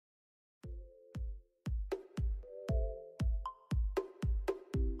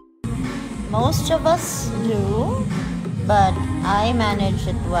Most of us do, but I manage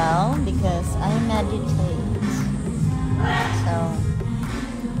it well because I meditate. So,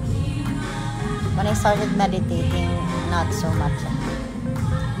 when I started meditating, not so much.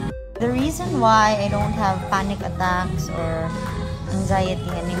 The reason why I don't have panic attacks or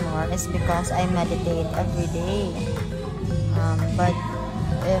anxiety anymore is because I meditate every day. But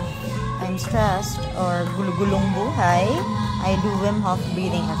if I'm stressed or gulugulong buhay, I do Wim Hof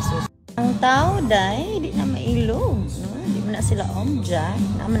breathing exercise. Ang tao dahil, hindi na mailog. No? Hindi mo na sila omja,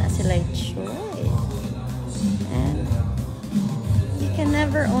 hindi na sila choy. And you can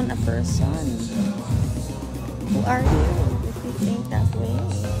never own a person. Who are you if you think that way?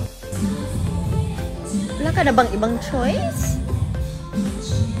 Wala ka na bang ibang choice?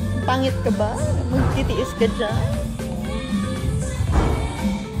 Pangit ka ba? Magtitiis ka dyan?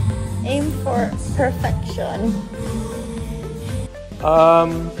 Aim for perfection.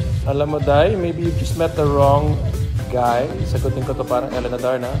 Alam mo, Day, maybe you just met the wrong guy. Sagutin ko to parang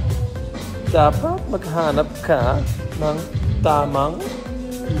Adarna. Dapat maghanap ka ng tamang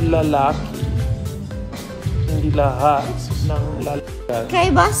lalaki. Hindi lahat ng lalaki. Kay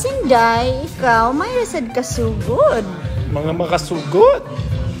basin, Day, ikaw may resad kasugod. Mga makasugod?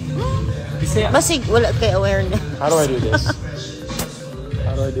 Basig, wala kay awareness. How do I do this?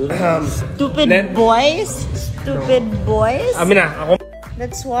 How do I do this? Stupid boys. Stupid boys. Amin na, ako.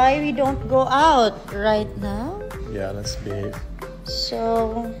 That's why we don't go out right now. Yeah, let's behave.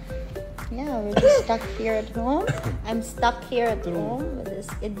 So, yeah, we're just stuck here at home. I'm stuck here at home with this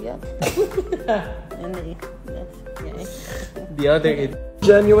idiot. And the other idiot.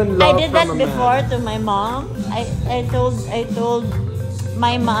 Genuine love. I did that before to my mom. I told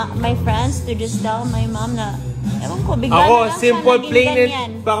my friends to just tell my mom na ewan ko, bigla ako, na lang simple, siya plain naging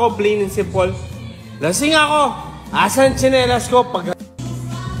and ako, plain and simple. Lasing ako. Asan tsinelas ko pag...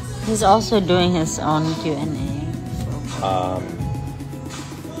 He's also doing his own Q&A. You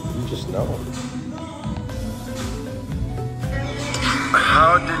just know.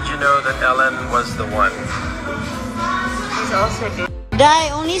 How did you know that Ellen was the one? He's also doing... Dai,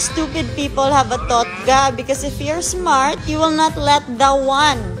 only stupid people have a thought ga, because if you're smart, you will not let the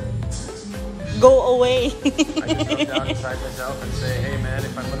one go away. I can go down inside myself and say, hey man,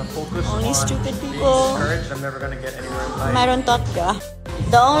 if I'm gonna focus Only on stupid being people. discouraged, I'm never gonna get anywhere in life. Mayroon thought ga.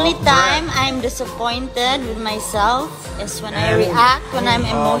 The only time I'm disappointed with myself is when I react when I'm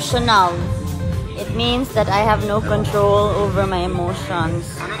emotional. It means that I have no control over my emotions,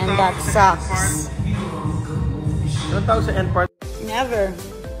 and that sucks. Anong tawag sa end part? Never.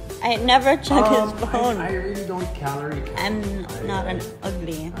 I never check his phone. I really don't calorie count. I'm not an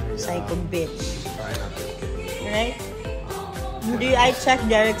ugly psycho bitch. Right? I check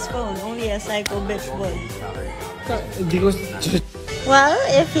Derek's phone. Only a psycho bitch would. Well,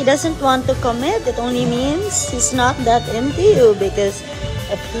 if he doesn't want to commit, it only means he's not that into you. Because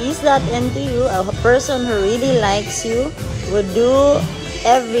if he's that into you, a person who really likes you would do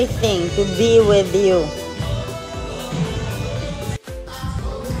everything to be with you.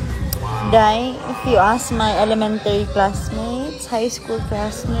 Dai, if you ask my elementary classmates, high school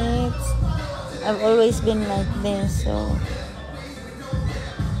classmates, I've always been like this, so...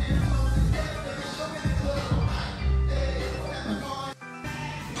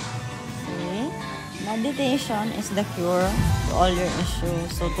 See? Meditation is the cure to all your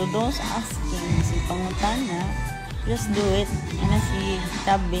issues. So to those asking, si pangutana, just do it. And si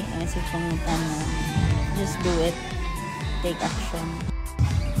tabi, si pangutana, just do it. Take action.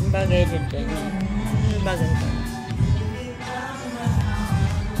 Bagay din ganyan. Bagay din.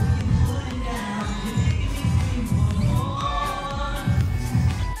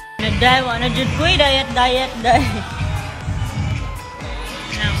 Naday, wala jud ko diet.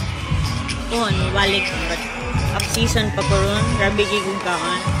 Kuhon, balik. Up season pa ko ron. Grabe kikong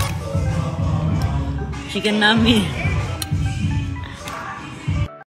kaon. Chicken nami.